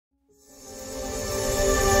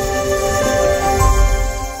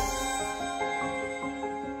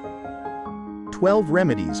12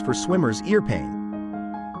 remedies for swimmer's ear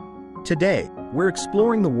pain. Today, we're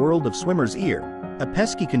exploring the world of swimmer's ear, a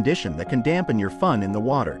pesky condition that can dampen your fun in the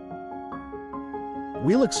water.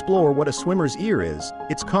 We'll explore what a swimmer's ear is,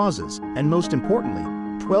 its causes, and most importantly,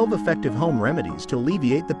 12 effective home remedies to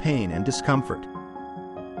alleviate the pain and discomfort.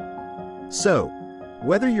 So,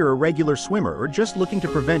 whether you're a regular swimmer or just looking to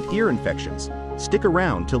prevent ear infections, stick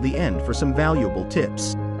around till the end for some valuable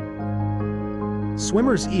tips.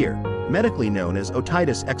 Swimmer's ear, medically known as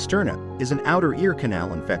Otitis externa, is an outer ear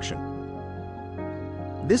canal infection.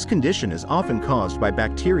 This condition is often caused by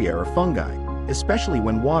bacteria or fungi, especially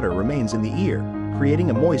when water remains in the ear, creating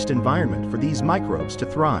a moist environment for these microbes to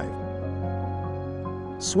thrive.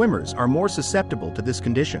 Swimmers are more susceptible to this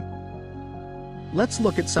condition. Let's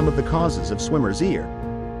look at some of the causes of swimmer's ear.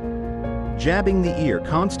 Jabbing the ear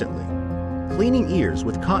constantly. Cleaning ears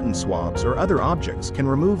with cotton swabs or other objects can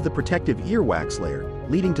remove the protective earwax layer,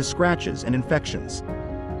 leading to scratches and infections.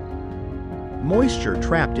 Moisture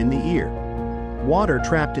trapped in the ear. Water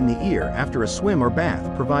trapped in the ear after a swim or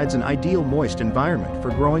bath provides an ideal moist environment for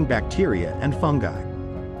growing bacteria and fungi.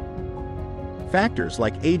 Factors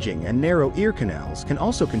like aging and narrow ear canals can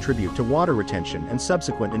also contribute to water retention and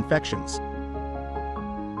subsequent infections.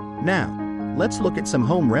 Now, let's look at some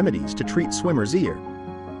home remedies to treat swimmer's ear.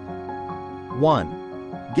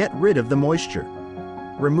 1. Get rid of the moisture.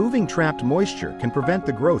 Removing trapped moisture can prevent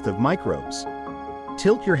the growth of microbes.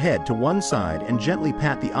 Tilt your head to one side and gently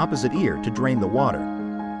pat the opposite ear to drain the water.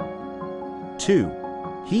 2.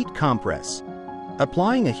 Heat compress.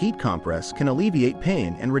 Applying a heat compress can alleviate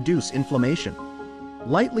pain and reduce inflammation.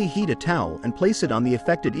 Lightly heat a towel and place it on the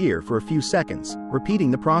affected ear for a few seconds,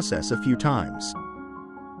 repeating the process a few times.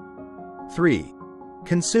 3.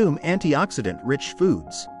 Consume antioxidant-rich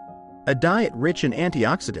foods. A diet rich in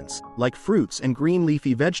antioxidants, like fruits and green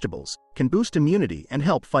leafy vegetables, can boost immunity and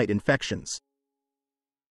help fight infections.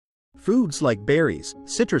 Foods like berries,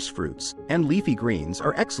 citrus fruits, and leafy greens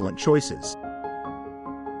are excellent choices.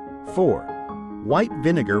 4. White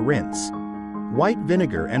vinegar rinse. White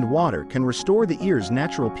vinegar and water can restore the ear's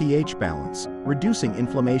natural pH balance, reducing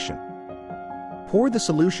inflammation. Pour the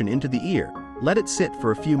solution into the ear, let it sit for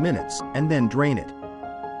a few minutes, and then drain it.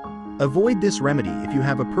 Avoid this remedy if you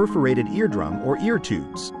have a perforated eardrum or ear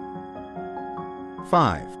tubes.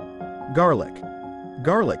 5. Garlic.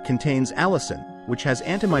 Garlic contains allicin, which has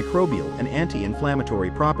antimicrobial and anti-inflammatory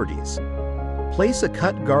properties. Place a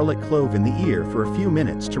cut garlic clove in the ear for a few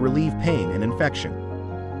minutes to relieve pain and infection.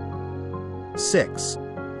 6.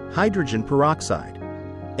 Hydrogen peroxide.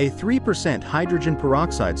 A 3% hydrogen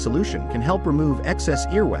peroxide solution can help remove excess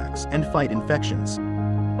earwax and fight infections.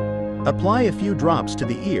 Apply a few drops to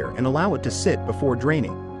the ear and allow it to sit before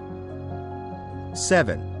draining.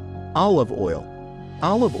 7. Olive oil.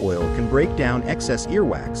 Olive oil can break down excess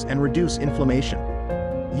earwax and reduce inflammation.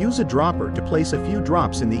 Use a dropper to place a few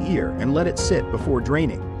drops in the ear and let it sit before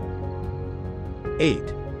draining. 8.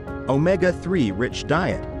 Omega-3 rich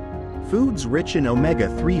diet. Foods rich in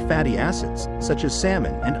omega-3 fatty acids, such as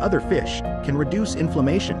salmon and other fish, can reduce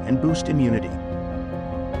inflammation and boost immunity.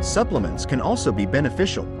 Supplements can also be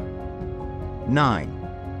beneficial.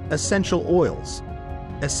 9. Essential oils.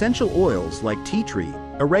 Essential oils like tea tree,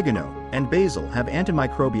 oregano, and basil have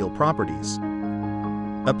antimicrobial properties.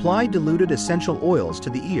 Apply diluted essential oils to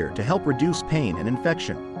the ear to help reduce pain and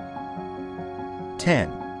infection.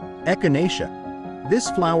 10. Echinacea. This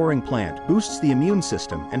flowering plant boosts the immune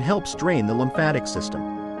system and helps drain the lymphatic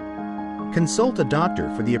system. Consult a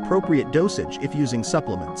doctor for the appropriate dosage if using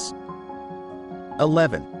supplements.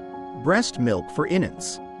 11. Breast milk for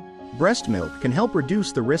infants. Breast milk can help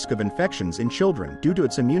reduce the risk of infections in children due to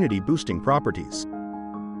its immunity-boosting properties.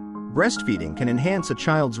 Breastfeeding can enhance a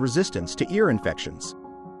child's resistance to ear infections.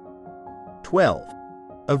 12.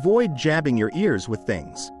 Avoid jabbing your ears with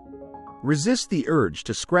things. Resist the urge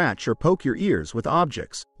to scratch or poke your ears with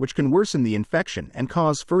objects, which can worsen the infection and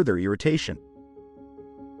cause further irritation.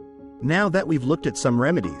 Now that we've looked at some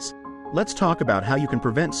remedies, let's talk about how you can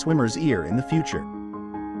prevent swimmer's ear in the future.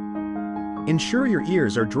 Ensure your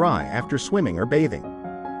ears are dry after swimming or bathing.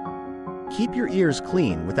 Keep your ears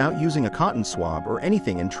clean without using a cotton swab or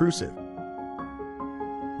anything intrusive.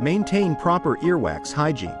 Maintain proper earwax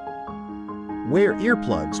hygiene. Wear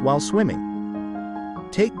earplugs while swimming.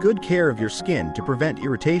 Take good care of your skin to prevent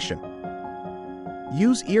irritation.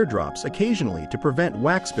 Use eardrops occasionally to prevent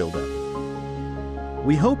wax buildup.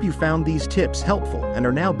 We hope you found these tips helpful and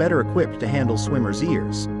are now better equipped to handle swimmer's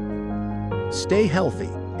ears. Stay healthy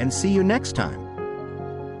and see you next time.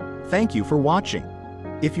 Thank you for watching.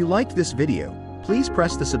 If you liked this video, please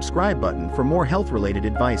press the subscribe button for more health-related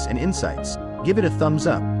advice and insights, give it a thumbs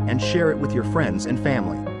up, and share it with your friends and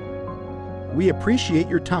family. We appreciate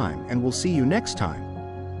your time and will see you next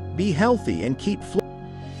time. Be healthy and keep flowing.